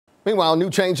Meanwhile, new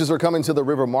changes are coming to the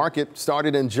River Market.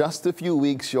 Started in just a few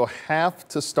weeks, you'll have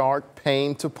to start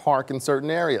paying to park in certain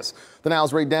areas. The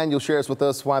Now's Ray Daniel shares with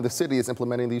us why the city is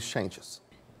implementing these changes.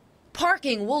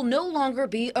 Parking will no longer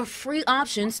be a free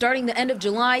option starting the end of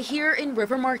July here in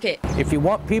River Market. If you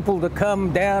want people to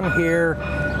come down here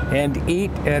and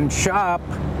eat and shop,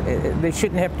 they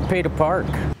shouldn't have to pay to park.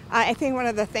 I think one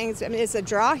of the things is a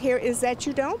draw here is that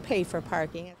you don't pay for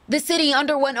parking. The city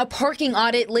underwent a parking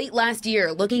audit late last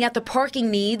year, looking at the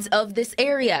parking needs of this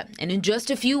area. And in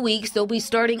just a few weeks, they'll be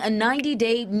starting a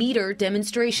 90-day meter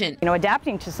demonstration.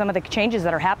 Adapting to some of the changes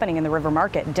that are happening in the River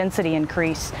Market, density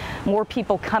increase, more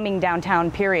people coming downtown,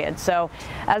 period. So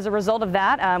as a result of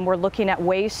that, we're looking at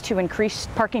ways to increase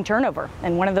parking turnover.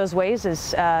 And one of those ways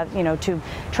is, to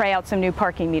try out some new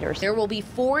parking meters. There will be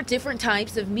 4 different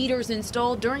types of meters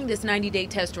installed during this 90-day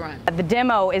test run. The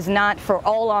demo is not for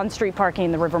all on-street parking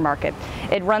in the River Market.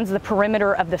 It runs the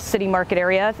perimeter of the city market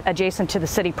area adjacent to the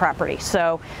city property.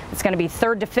 So it's going to be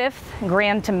 3rd to 5th,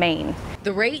 Grand to Main.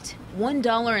 The rate,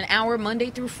 $1 an hour Monday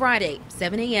through Friday,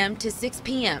 7 a.m. to 6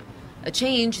 p.m. A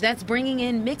change that's bringing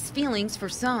in mixed feelings for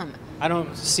some. I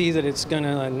don't see that it's going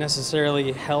to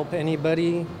necessarily help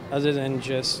anybody other than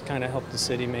just kind of help the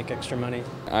city make extra money.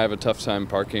 I have a tough time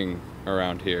parking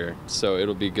around here, so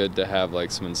it'll be good to have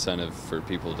like some incentive for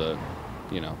people to,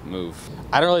 move.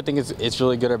 I don't really think it's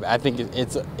really good. I think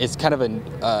it's kind of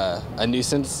a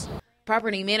nuisance.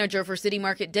 Property manager for City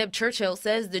Market Deb Churchill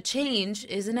says the change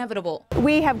is inevitable.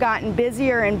 We have gotten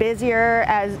busier and busier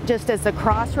as the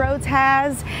crossroads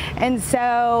has, and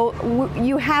so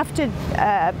you have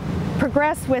to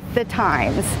progress with the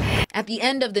times. At the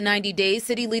end of the 90 days,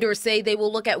 city leaders say they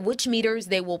will look at which meters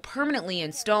they will permanently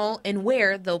install and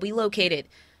where they'll be located.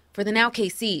 For the Now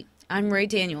KC, I'm Ray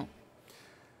Daniel.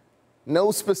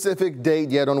 No specific date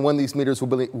yet on when these meters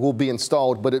will be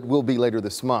installed, but it will be later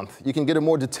this month. You can get a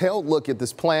more detailed look at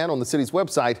this plan on the city's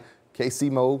website,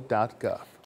 kcmo.gov.